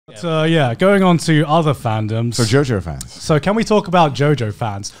yeah, going on to other fandoms. So JoJo fans. So can we talk about JoJo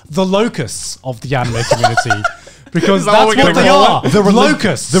fans? The locusts of the anime community. Because that's what they are. The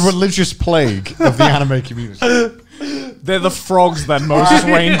locusts. The religious plague of the anime community. They're the frogs that Moses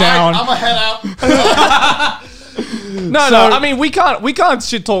rained down. I'm a head out. No, I mean we can't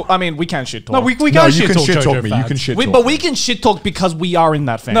shit talk. I mean we can shit talk. No, we can shit talk JoJo me. fans. You can shit talk. But we can shit talk because we are in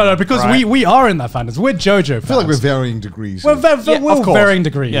that fandom. No, because we are in that fandom. We're JoJo fans. I feel like we're varying degrees. We're varying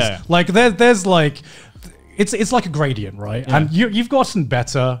degrees. Yeah. Like there's like, it's like a gradient, right? Yeah. And you've gotten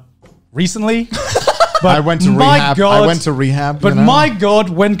better recently. But I went to rehab. I went to rehab. But my God,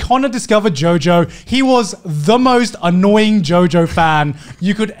 when Connor discovered JoJo, he was the most annoying JoJo fan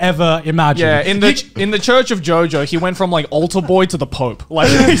you could ever imagine. Yeah, in the Church of JoJo, he went from like altar boy to the Pope. Like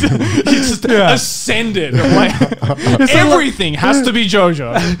he just ascended. Like everything has to be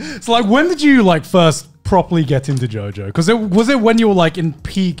JoJo. It's like, when did you like first properly get into JoJo? Because was it when you were like in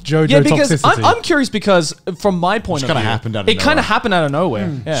peak JoJo toxicity? I'm curious because from my point of view, it kind of happened out of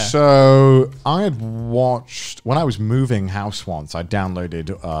nowhere. Yeah. So I had watched when I was moving house once. I downloaded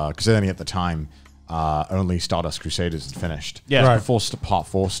because only at the time only Stardust Crusaders had finished. Yeah, right. Before Part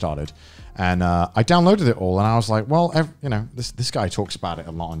 4 started. And I downloaded it all, and I was like, well, you know, this guy talks about it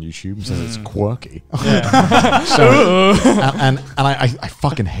a lot on YouTube and says it's quirky. Yeah. So, and I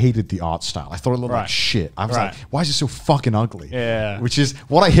fucking hated the art style. I thought it looked like shit. I was like, why is it so fucking ugly? Yeah. Which is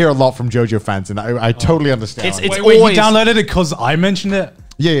what I hear a lot from JoJo fans, and I totally understand. Wait, you downloaded it because I mentioned it?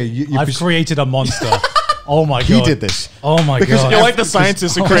 Yeah, I've created a monster. Oh my God. He did this. Oh my God. You're like the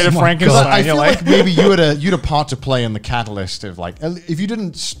scientist who created Frankenstein. I feel like maybe you had a part to play in the catalyst of like, if you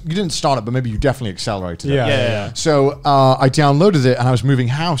didn't start it, but maybe you definitely accelerated it. Yeah. So I downloaded it and I was moving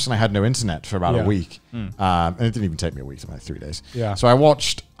house and I had no internet for about a week. And it didn't even take me a week, it was like 3 days. Yeah. So I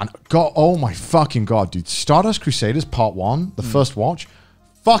watched and oh my fucking God, dude. Stardust Crusaders Part 1, the first watch,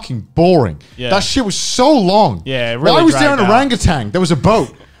 fucking boring. Yeah. That shit was so long. Yeah, it really Why was there an dragged out. orangutan? There was a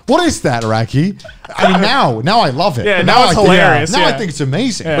boat. What is that, Iraqi? I mean, now I love it. Yeah, now it's hilarious. Now I think it's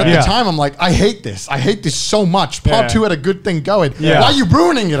amazing. But at the time, I'm like, I hate this. I hate this so much. Part 2 had a good thing going. Why are you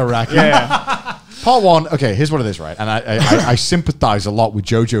ruining it, Iraqi? Yeah. Part 1, okay, here's what it is, right? And I sympathize a lot with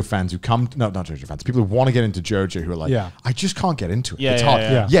JoJo fans who come, not JoJo fans, people who want to get into JoJo who are like, I just can't get into it. It's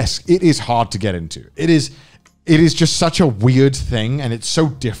hard. Yes, it is hard to get into. It is just such a weird thing, and it's so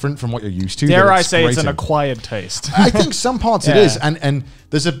different from what you're used to. Dare I say it's an acquired taste. I think some parts it is, and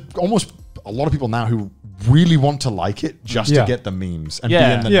there's almost a lot of people now who really want to like it just to get the memes and be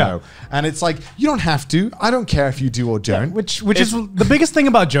in the know. And it's like, you don't have to. I don't care if you do or don't. Which is the biggest thing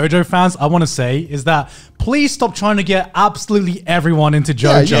about JoJo fans, I want to say, is that please stop trying to get absolutely everyone into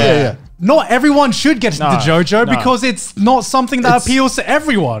JoJo. Not everyone should get into JoJo because it's not something that appeals to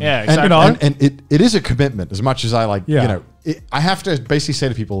everyone. Yeah, exactly. And it is a commitment as much as I like, you know, I have to basically say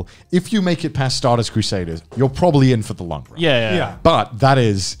to people, if you make it past Stardust Crusaders, you're probably in for the long run. Yeah. But that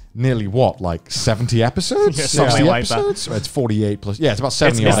is nearly what, like 70 episodes? 60 like episodes? That. It's 48 plus. Yeah, it's about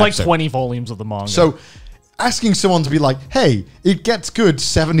 70 It's like episodes. 20 volumes of the manga. So asking someone to be like, hey, it gets good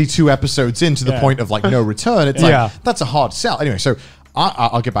 72 episodes in to the point of like no return. It's like, that's a hard sell. Anyway, so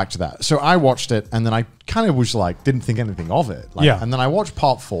I'll get back to that. So I watched it and then I kind of was like, didn't think anything of it. Like, and then I watched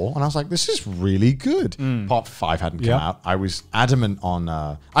Part 4 and I was like, this is really good. Part 5 hadn't come out. I was adamant on,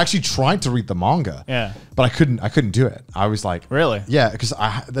 I actually tried to read the manga. But I couldn't do it. I was like, really? Yeah, because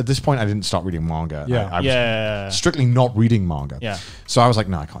at this point I didn't start reading manga. I was strictly not reading manga. So I was like,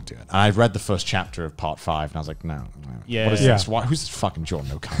 no, I can't do it. And I read the first chapter of Part 5 and I was like, no. What is this? Who's this fucking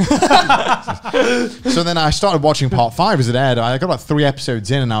Jordan O'Connor? So then I started watching Part 5 as it aired. I got about 3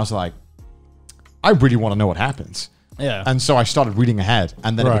 episodes in and I was like, I really want to know what happens. And so I started reading ahead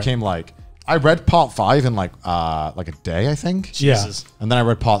and then it became like, I read Part 5 in like a day, I think. Jesus. And then I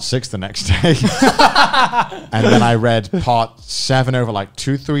read Part 6 the next day. And then I read Part 7 over like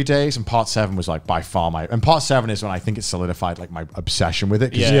 2-3 days. And Part 7 was like by far and Part 7 is when I think it solidified like my obsession with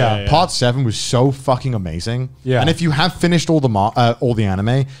it. Part 7 was so fucking amazing. And if you have finished all the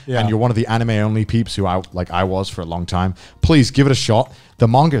anime and you're one of the anime only peeps who I was for a long time, please give it a shot. The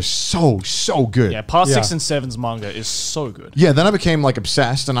manga is so good. Yeah, Part 6 and 7's manga is so good. Yeah, then I became like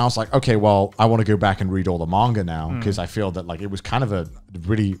obsessed and I was like, okay, well, I want to go back and read all the manga now because I feel that like it was kind of a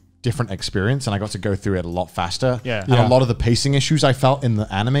really different experience and I got to go through it a lot faster. And a lot of the pacing issues I felt in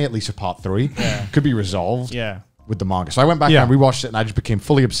the anime, at least for Part 3, could be resolved. With the manga. So I went back and rewatched it and I just became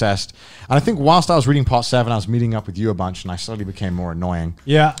fully obsessed. And I think whilst I was reading Part 7, I was meeting up with you a bunch and I slowly became more annoying.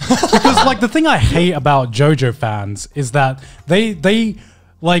 Yeah. Because like the thing I hate about JoJo fans is that they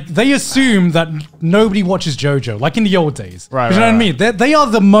Like, they assume that nobody watches JoJo, like in the old days. Right, you know what I mean? They are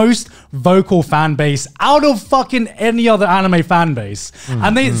the most vocal fan base out of fucking any other anime fan base.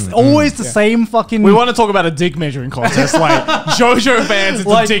 And it's always the same fucking... We want to talk about a dick measuring contest. Like, JoJo fans, it's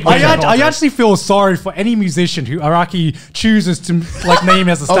a dick measuring contest. I actually feel sorry for any musician who Araki chooses to, like, name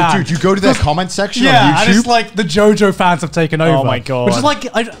as a stand. Oh, dude, you go to their comment section on YouTube? And it's like the JoJo fans have taken over. Oh, my God. Which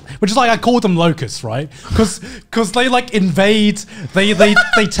is like, I call them locusts, right? Because they, like, invade...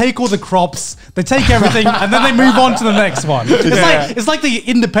 They take all the crops, they take everything, and then they move on to the next one. It's like the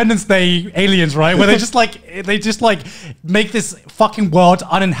Independence Day aliens, right? Where they just make this fucking world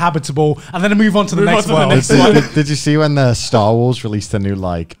uninhabitable, and then they move on to the next world. Did you see when the Star Wars released the new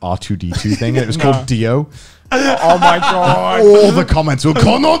like R2D2 thing? And it was called Dio. Oh my God! All the comments were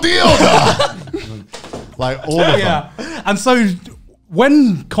 "Kono Dio." Like all of them. And so,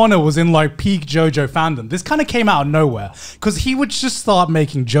 when Connor was in like peak JoJo fandom, this kind of came out of nowhere because he would just start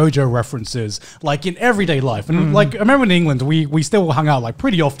making JoJo references like in everyday life. And like I remember in England, we still hung out like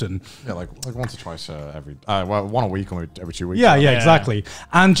pretty often. Yeah, like once or twice every one a week or every 2 weeks. Yeah, exactly.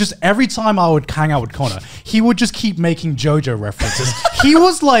 And just every time I would hang out with Connor, he would just keep making JoJo references. He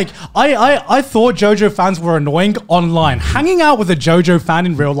was like, I thought JoJo fans were annoying online. Hanging out with a JoJo fan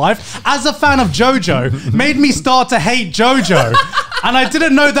in real life as a fan of JoJo made me start to hate JoJo. And I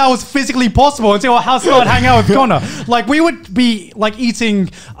didn't know that was physically possible until I started hanging out with Connor. Like, we would be like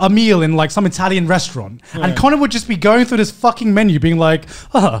eating a meal in like some Italian restaurant, and Connor would just be going through this fucking menu being like,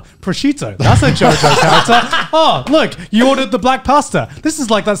 oh, prosciutto, that's a JoJo character. Oh, look, you ordered the black pasta. This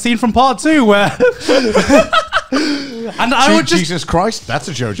is like that scene from part 2 where... And I would just... Jesus Christ, that's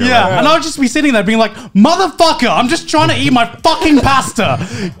a JoJo. Yeah, and I would just be sitting there being like, motherfucker, I'm just trying to eat my fucking pasta.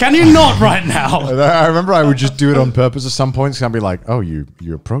 Can you not right now? I remember I would just do it on purpose at some points. I'd be like, oh, you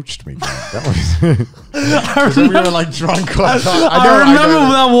approached me. That was... we were like drunk. I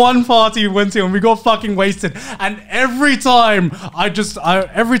remember that one party we went to and we got fucking wasted. And every time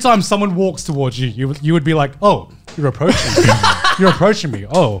every time someone walks towards you, you would be like, oh, you're approaching me. You're approaching me.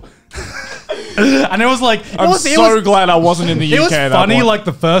 Oh. And it was like, I'm so glad I wasn't in the UK. It was funny like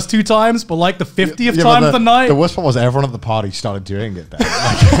the first 2 times, but like the 50th time of the night. The worst part was everyone at the party started doing it then.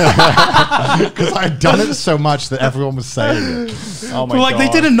 Because I had done it so much that everyone was saying it. Oh my God. They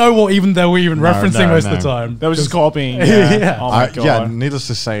didn't know what they were even referencing most of the time. They were just copying. Yeah. Oh my God. Yeah, needless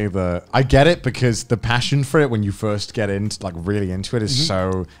to say, I get it because the passion for it when you first get into like really into it is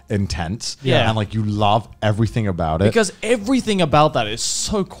so intense. Yeah. And like you love everything about it. Because everything about that is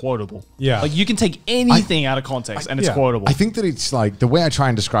so quotable. Yeah. Like you can take anything out of context and it's quotable. I think that it's like the way I try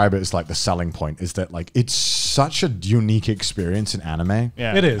and describe it is like the selling point is that like it's such a unique experience in anime.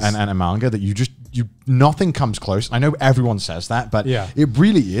 Yeah. It is. And manga that nothing comes close. I know everyone says that, but it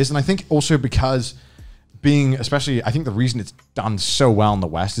really is. And I think also because I think the reason it's done so well in the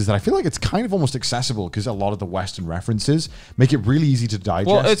West is that I feel like it's kind of almost accessible because a lot of the Western references make it really easy to digest.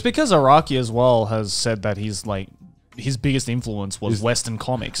 Well, it's because Araki as well has said that he's like, his biggest influence was Western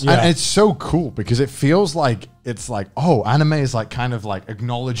comics. Yeah. And it's so cool because it feels like it's like, oh, anime is like kind of like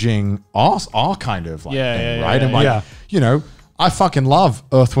acknowledging our kind of like thing, right? And like, you know, I fucking love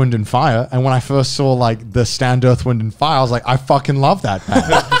Earth, Wind, and Fire. And when I first saw like the stand Earth, Wind, and Fire, I was like, I fucking love that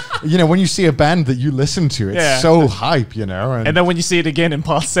band. You know, when you see a band that you listen to, it's so hype, you know? And then when you see it again in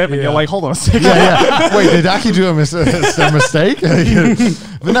part 7, you're like, hold on a second. Wait, did Aki do a mistake?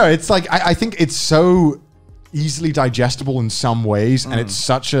 But no, it's like, I think it's so easily digestible in some ways, and it's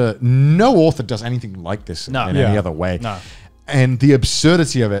such no author does anything like this in any other way. No. And the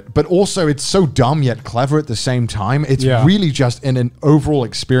absurdity of it, but also it's so dumb yet clever at the same time. It's really just in an overall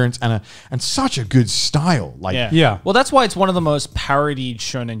experience and such a good style. Like, well, that's why it's one of the most parodied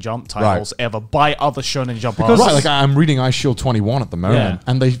Shonen Jump titles ever by other Shonen Jump artists. Right, like I'm reading Ice Shield 21 at the moment,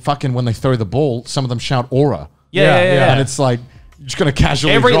 and they fucking when they throw the ball, some of them shout "Aura." And it's like. Just gonna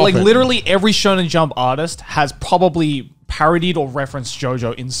casually drop it. Literally every Shonen Jump artist has probably parodied or referenced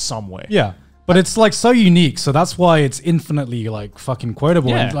JoJo in some way. Yeah. But it's like so unique, so that's why it's infinitely like fucking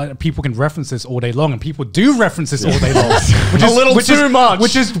quotable, and like people can reference this all day long, and people do reference this all day long, which is too much.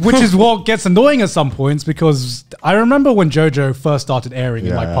 Which is what gets annoying at some points because I remember when JoJo first started airing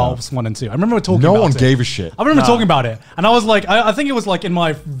in like parts 1 and 2. I remember talking. No about one it. gave a shit. I remember talking about it, and I was like, I think it was like in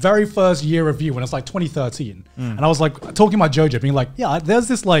my very first year review when it's like 2013, and I was like talking about JoJo, being like, yeah, there's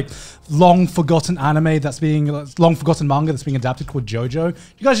this like long forgotten anime long forgotten manga that's being adapted called JoJo.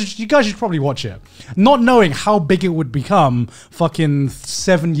 You guys should probably watch it. Not knowing how big it would become fucking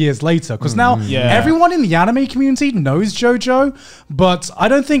 7 years later. Because now everyone in the anime community knows JoJo, but I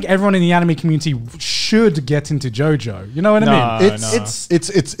don't think everyone in the anime community should get into JoJo. You know what I mean?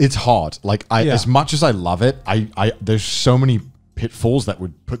 It's hard. Like as much as I love it, there's so many pitfalls that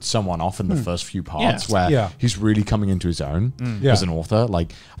would put someone off in the first few parts where he's really coming into his own as an author.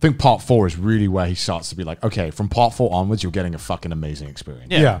 Like, I think part 4 is really where he starts to be like, okay, from part 4 onwards, you're getting a fucking amazing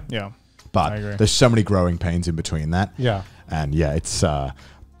experience. Yeah. But there's so many growing pains in between that. Yeah. And yeah, it's... part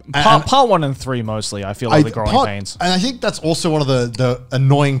 1 and 3 mostly, I feel like the growing pains. And I think that's also one of the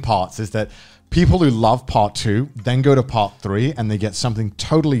annoying parts is that people who love part 2 then go to part 3 and they get something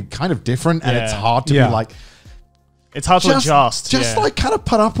totally kind of different, and it's hard to be like... It's hard to adjust. Just like kind of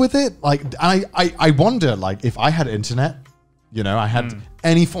put up with it. Like, I wonder, like, if I had internet, you know, I had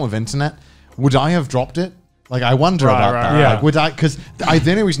any form of internet, would I have dropped it? Like, I wonder about that. Yeah. Like, would I? Because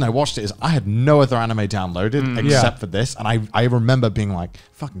the only reason I watched it is I had no other anime downloaded except for this, and I remember being like,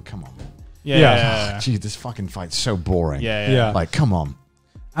 "Fucking come on, man." Yeah. Gee, this fucking fight's so boring. Yeah. Like, come on.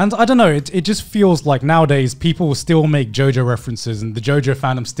 And I don't know, it just feels like nowadays people will still make JoJo references, and the JoJo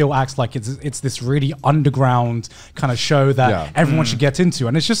fandom still acts like it's this really underground kind of show that everyone should get into,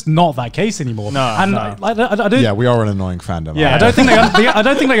 and it's just not that case anymore. I don't. Yeah, we are an annoying fandom. Yeah, I don't think I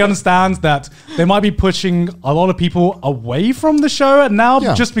don't think they understand that they might be pushing a lot of people away from the show now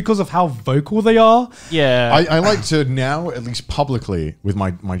just because of how vocal they are. Yeah, I like to now, at least publicly, with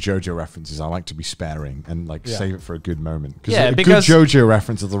my JoJo references, I like to be sparing and like save it for a good moment because a good JoJo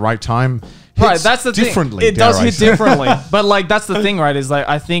reference at the right time hits that's the differently. It does hit differently. But like, that's the thing, right? Is like,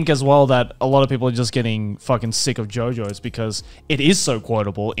 I think as well that a lot of people are just getting fucking sick of JoJo's because it is so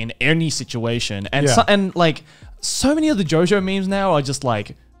quotable in any situation. And and like, so many of the JoJo memes now are just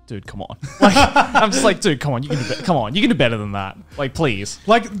like, dude, come on. Like, I'm just like, dude, come on. You can do better than that. Like, please.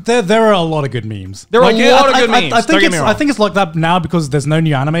 Like, there are a lot of good memes. There are a lot of good memes. I think it's like that now because there's no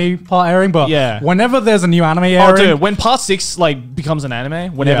new anime part airing. But whenever there's a new anime airing, dude, when part 6 like becomes an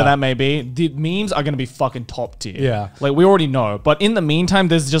anime, whenever that may be, the memes are gonna be fucking top tier. Yeah, like we already know. But in the meantime,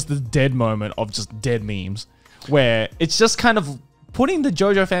 there's just this dead moment of just dead memes where it's just kind of putting the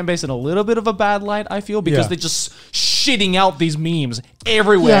JoJo fan base in a little bit of a bad light, I feel, because they're just shitting out these memes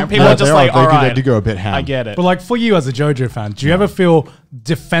everywhere. And people are just like, all right, they do go a bit ham. I get it. But like, for you as a JoJo fan, do you ever feel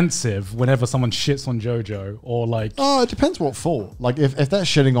defensive whenever someone shits on JoJo, or like? Oh, it depends what for. Like, if they're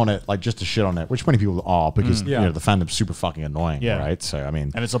shitting on it, like just to shit on it, which many people are, because you know the fandom's super fucking annoying, right? So I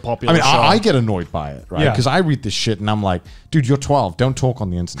mean, and it's a popular. show. I get annoyed by it, right? Because I read this shit and I'm like, dude, you're 12. Don't talk on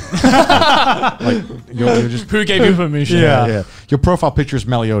the internet. like you're just who gave you permission? Yeah. Your profile picture is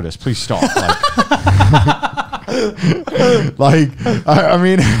Meliodas. Please stop. Like, I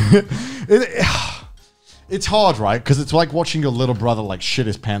mean, it's hard, right? Because it's like watching your little brother like shit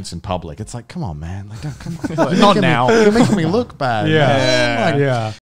his pants in public. It's like, come on, man. Like, come on. Not now. You're making me look bad. Yeah.